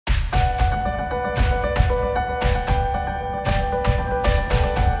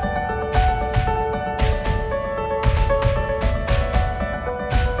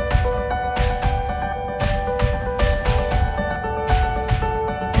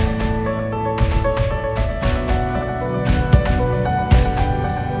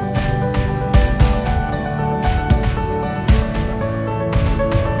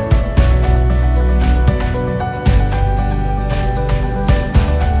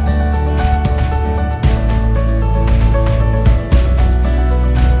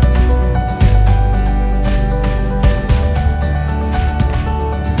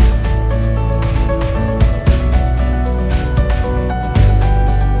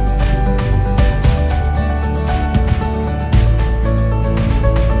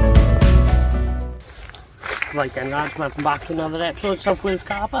Right then lads, welcome back to another episode of South Wales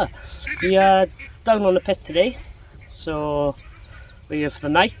Carper. We are down on the pit today, so we're here for the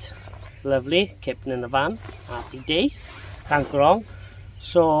night. Lovely, keeping in the van, happy days, can't go wrong.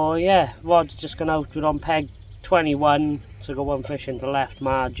 So yeah, rod's just gone out, we're on peg 21, so got one fish into the left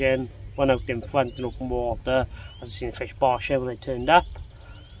margin, one out in front in open water, as I seen a fish bosh when I turned up.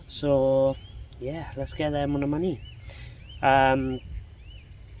 So yeah, let's get them on the money.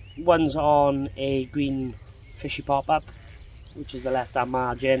 One's on a green fishy pop-up, which is the left hand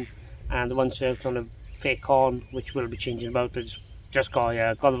margin, and the one's out on a fake horn, which will be changing about. I just got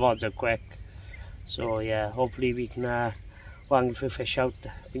the rods out quick. So yeah, hopefully we can wrangle a few fish out.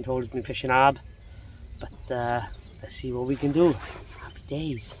 Been told it's been fishing hard, but let's see what we can do. Happy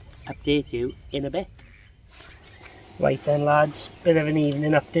days. Update you in a bit. Right then lads, bit of an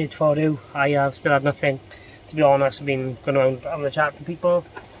evening update for you. I have still had nothing. To be honest, I've been going around having a chat to people,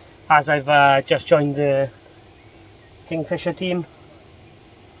 as I've just joined the Kingfisher team.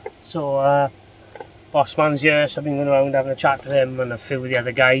 So Bossman's here, so I've been going around having a chat with him and a few of the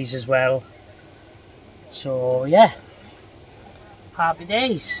other guys as well. So yeah, happy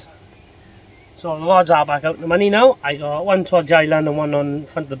days. So the rods are back out in the money now. I got one towards the island and one on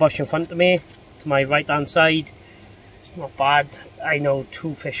front of the bush in front of me, to my right hand side. It's not bad. I know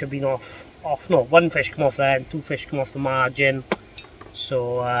two fish have been one fish come off there and two fish come off the margin.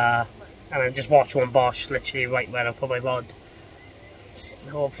 So and I just watched one bosh literally right where I put my rod. So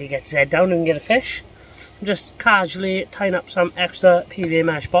hopefully he gets his head down and get a fish. I'm just casually tying up some extra PVA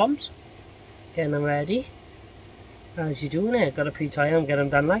mesh bombs, getting them ready as you do in it. Got to pre-tie them, get them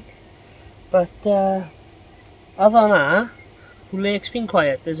done like. But other than that, the lake's been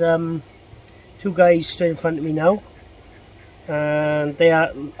quiet. There's two guys straight in front of me now, and they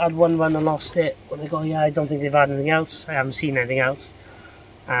had one run and lost it. When they go, yeah, I don't think they've had anything else. I haven't seen anything else.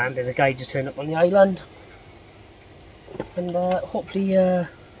 And there's a guy just turned up on the island, and hopefully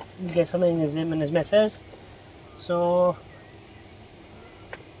he get something as him and his missus. So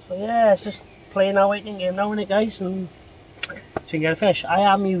yeah, it's just playing our waiting game now, innit guys, and so we can get a fish. I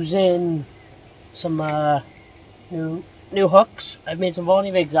am using some new hooks. I've made some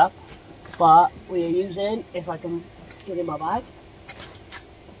Vonnie rigs up, but we're using, if I can get in my bag,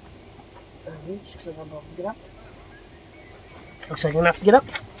 just because I don't have to get up. Looks like I'm going to have to get up.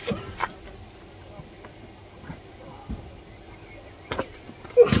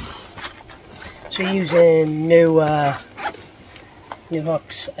 So using new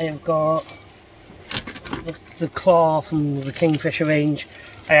hooks. I have got the claw from the Kingfisher range.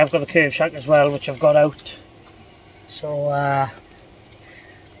 I have got the curve shank as well, which I've got out. So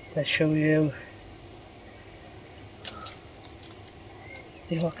let's show you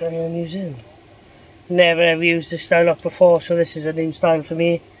the hook I am using. Never ever used this style up before, so this is a new style for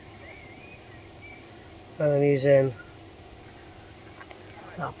me. I'm using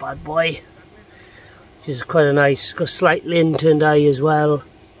that bad boy, which is quite a nice, got slight lin turned eye as well.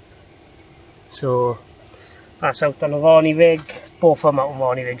 So that's out on a Vonnie rig. Both of them out on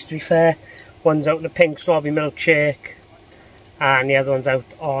Vonnie rigs, to be fair. One's out in a pink snobby milkshake, and the other one's out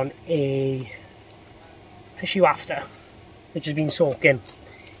on a fishy wafter, which has been soaking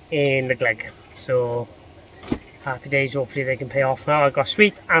in the gleg. So happy days, hopefully they can pay off now. I've got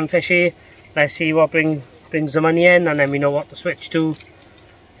sweet and fishy. Let's see what brings the money in, and then we know what to switch to.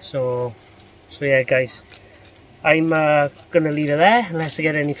 So yeah guys, I'm gonna leave it there unless I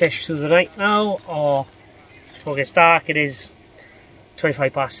get any fish through the night now, or before it gets dark. It is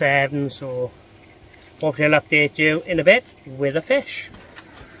 7:25, so hopefully I'll update you in a bit with a fish.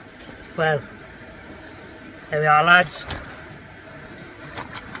 Well, there we are lads.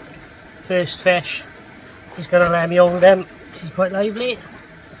 First fish. He's gonna let me hold him. He's quite lively.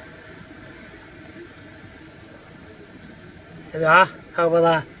 There we are. How about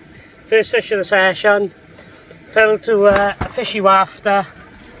that? First fish of the session. Fell to a fishy wafter,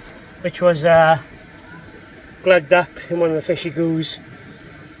 which was glugged up in one of the fishy goos.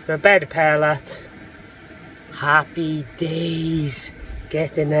 A bed of pellet. Happy days.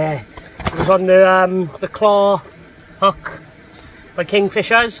 Get in there. It was on the claw hook by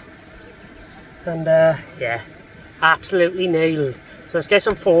Kingfishers. And yeah, absolutely nailed. So let's get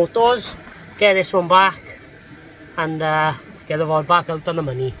some photos, get this one back, and get the rod back out on the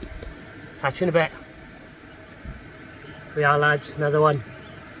money. Catch you in a bit. Here we are lads, another one.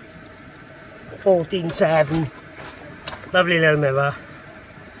 14.7. Lovely little mirror.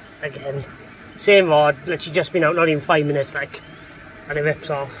 Again, same rod, literally just been out, not even 5 minutes like, and it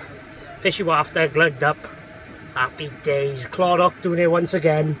rips off. Fishy wafter, glugged up. Happy days. Claw hook doing it once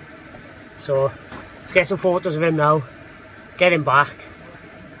again. So let's get some photos of him now, get him back,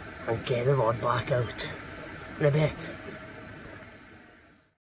 and get the rod back out. in a bit.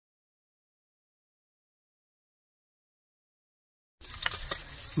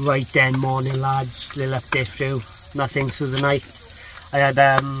 Right then, morning lads, little update through, nothing through the night. I had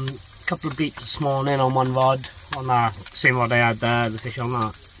a couple of beeps this morning on one rod, on that same rod I had the fish on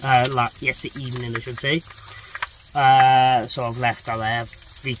that, yesterday evening I should say. So I've left that there,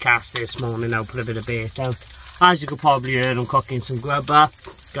 recast this morning now, put a bit of bait out. As you could probably hear, I'm cooking some grub up,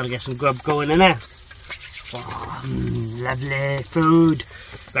 gotta get some grub going in there. Oh, lovely food.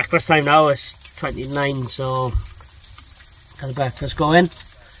 Breakfast time now, it's 29, so got the breakfast going.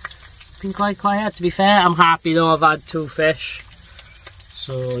 Been quite quiet to be fair. I'm happy though, I've had 2 fish.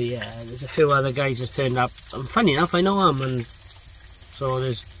 So yeah, there's a few other guys that's turned up. And funny enough, I know them, and so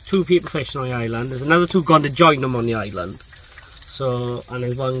there's 2 people fishing on the island. There's another 2 gone to join them on the island. So, and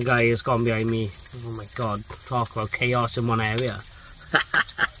there's one guy that's gone behind me. Oh my god, talk about chaos in one area.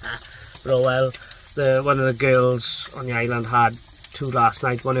 But oh well, one of the girls on the island had 2 last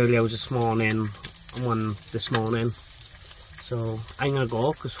night, one earlier was this morning and one this morning. So I'm gonna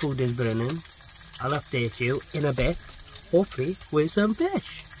go because food is burning. I'll update you in a bit, hopefully with some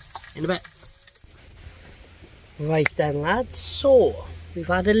fish in a bit. Right then lads, so we've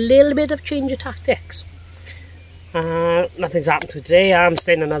had a little bit of change of tactics. Nothing's happened to today. I'm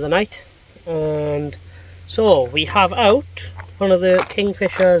staying another night, and so we have out one of the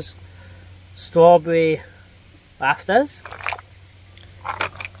Kingfisher's strawberry rafters,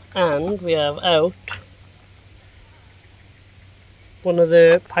 and we have out one of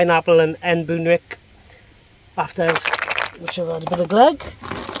the pineapple and boonwick rafters, which have had a bit of glug.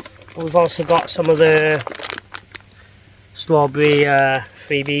 We've also got some of the strawberry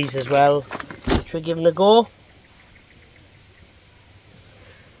freebies as well, which we're giving a go.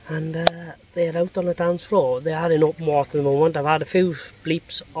 And they're out on the dance floor. They are in open water at the moment. I've had a few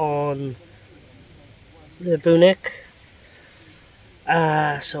bleeps on the boonwick.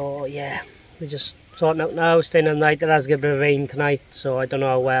 So yeah, we're just sorting out now, staying the night. It has got a bit of rain tonight, so I don't know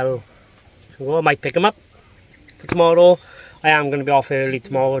how well I go. I might pick them up for tomorrow. I am going to be off early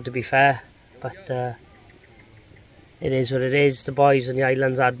tomorrow, to be fair, but it is what it is. The boys on the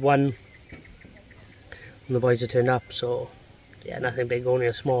islands had 1 and the boys have turned up, so yeah, nothing big, only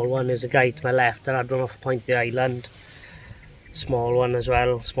a small one. There's a guy to my left that I'd run off a point of the island, small one as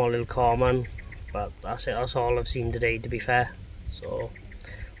well, small little cormorant, but that's it, that's all I've seen today, to be fair. So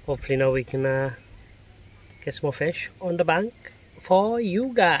hopefully now we can get some more fish on the bank for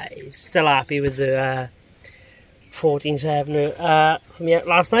you guys. Still happy with the 14.7 from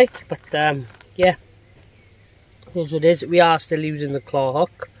last night, but yeah, here's what it is. We are still using the claw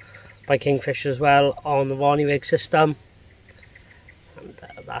hook by Kingfisher as well on the Ronnie rig system, and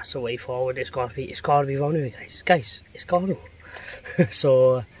that's the way forward. It's got to be Ronnie rig, guys, it's got to.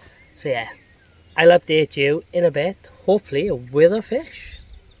 so yeah, I'll update you in a bit, hopefully with a fish.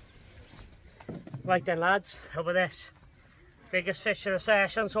 Right then lads, how about this? Biggest fish of the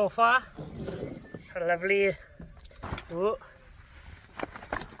session so far. A lovely, oh,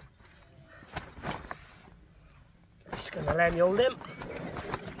 she's gonna let me hold him.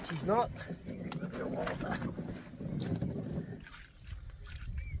 She's not.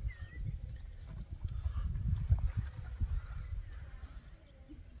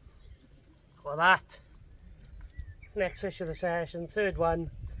 Well, that next fish of the session, third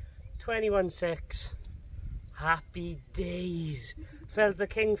one, 21.6. Happy days. Felt the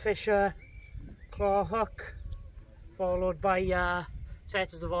Kingfisher claw hook, followed by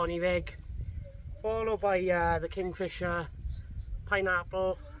set of the Ronnie rig, followed by the Kingfisher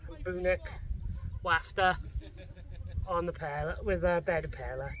pineapple boonwick wafter on the pellet with a bed of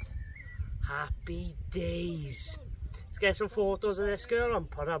pellet. Happy days. Let's get some photos of this girl and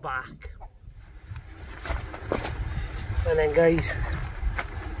put her back. And then guys,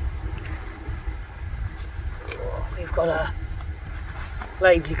 we've got a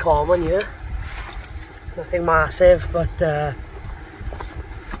lively cormorant here. Nothing massive, but get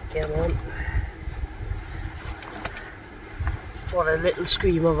on. What a little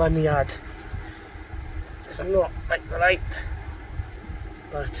screamer run he had. Does not like the light,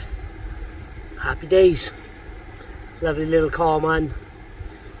 but happy days. Lovely little cormorant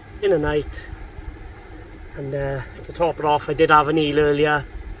in the night. And to top it off, I did have an eel earlier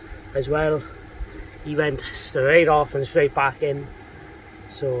as well. He went straight off and straight back in.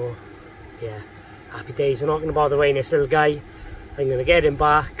 So yeah, happy days. I'm not going to bother weighing this little guy. I'm going to get him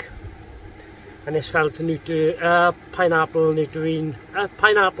back. And this fell to pineapple nectarine,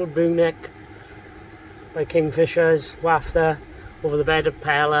 pineapple boonwick by Kingfisher's wafter over the bed of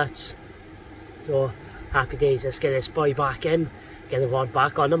pellets. So happy days. Let's get this boy back in, get the rod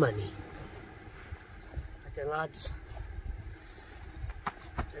back on the money. then, lads.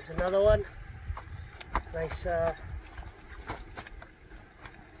 There's another one. Nice another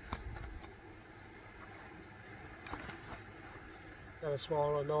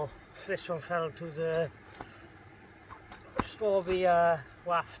small one though. This one fell to the strawberry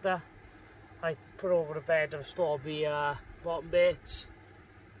wafter. I put over a bed of strawberry bottom baits.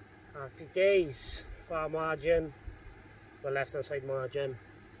 Happy days. Far margin, the left hand side margin.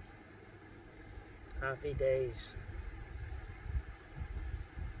 Happy days.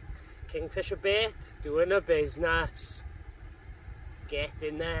 Kingfisher bait, doing a business. Get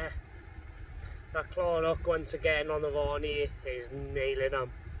in there. That claw hook once again on the Varney is nailing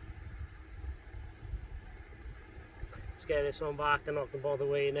them. Let's get this one back and not to bother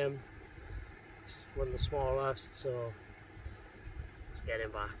weighing him. It's one of the smallest, so let's get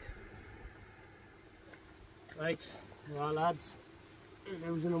him back. Right, well lads,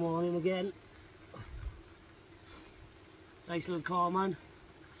 news in the morning again. Nice little carman.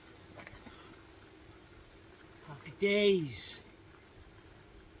 Happy days.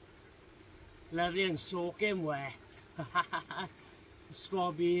 Lovely and soaking wet.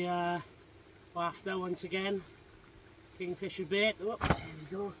 Strawberry wafter once again. Kingfisher bait. Oh, there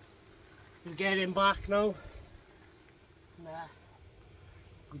we go. We'll get him back now.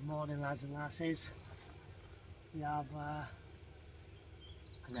 Good morning, lads and lasses. We have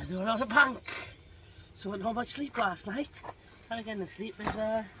another one on the bank. So not much sleep last night. Trying to get to sleep is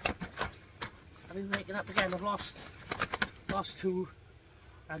I've been waking up again. I've lost two.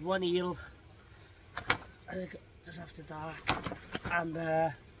 I had one eel just after dark, and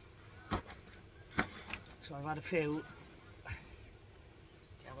so I've had a few.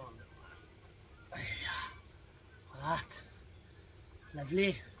 Come on, there we are. That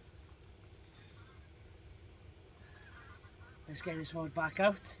lovely. Let's get this rod back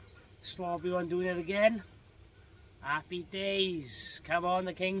out. Strawberry one doing it again. Happy days. Come on,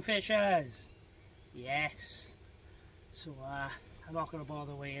 the Kingfishers. Yes. So I'm not going to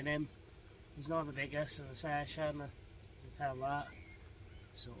bother weighing him. He's not the biggest of the session, I can tell that.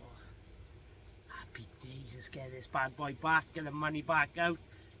 So happy days. Let's get this bad boy back, get the money back out,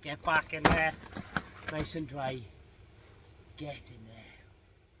 get back in there, nice and dry. Get in there.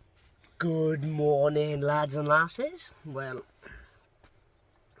 Good morning, lads and lasses. Well,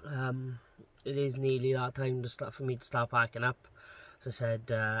 it is nearly that time for me to start packing up. As I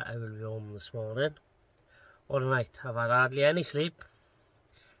said, I will be home this morning. What a night. I've had hardly any sleep.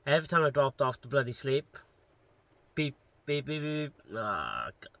 Every time I dropped off to bloody sleep, beep, beep, beep, beep.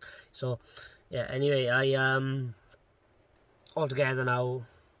 Ah, God. So, yeah, anyway, I, altogether now,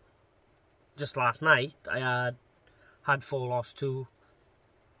 just last night, I had 4, lost 2.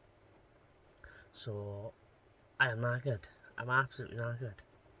 So, I am knackered. I'm absolutely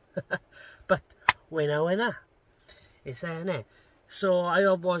knackered. But, winner. It's there, innit? So, I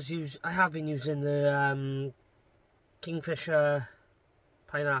have been using the, Kingfisher,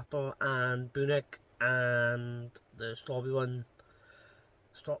 pineapple and Bunic, and the strawberry one,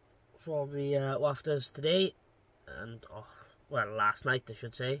 strawberry wafters today, and well, last night I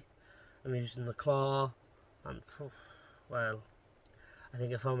should say. I'm using the claw, and well, I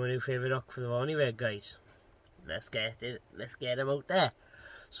think I found my new favourite hook for the Ronnie rig, guys. Let's get him out there.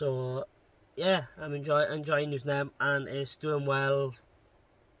 So yeah, I'm enjoying using them, and it's doing well.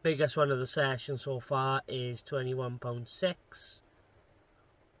 Biggest one of the session so far is 21.6.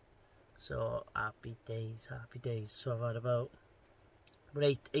 So happy days. So I've had about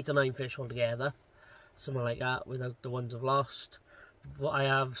 8 or 9 fish altogether, something like that, without the ones I've lost. I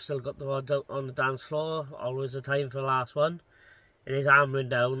have still got the rods out on the dance floor. Always a time for the last one. It is hammering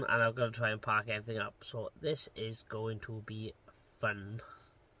down, and I've got to try and pack everything up. So this is going to be fun.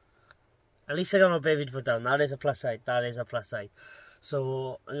 At least I got no baby to put down. That is a plus side.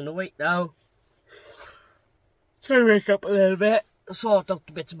 So I'm gonna wait now. Try to wake up a little bit. Sort out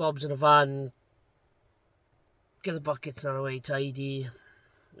the bits and bobs in the van, get the buckets on away tidy,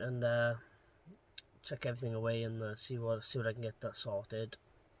 and check everything away and see what I can get that sorted,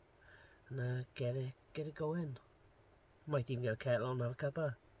 and get it going. Might even get a kettle on and have a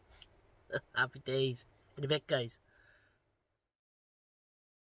cuppa. Happy days. In a bit, guys.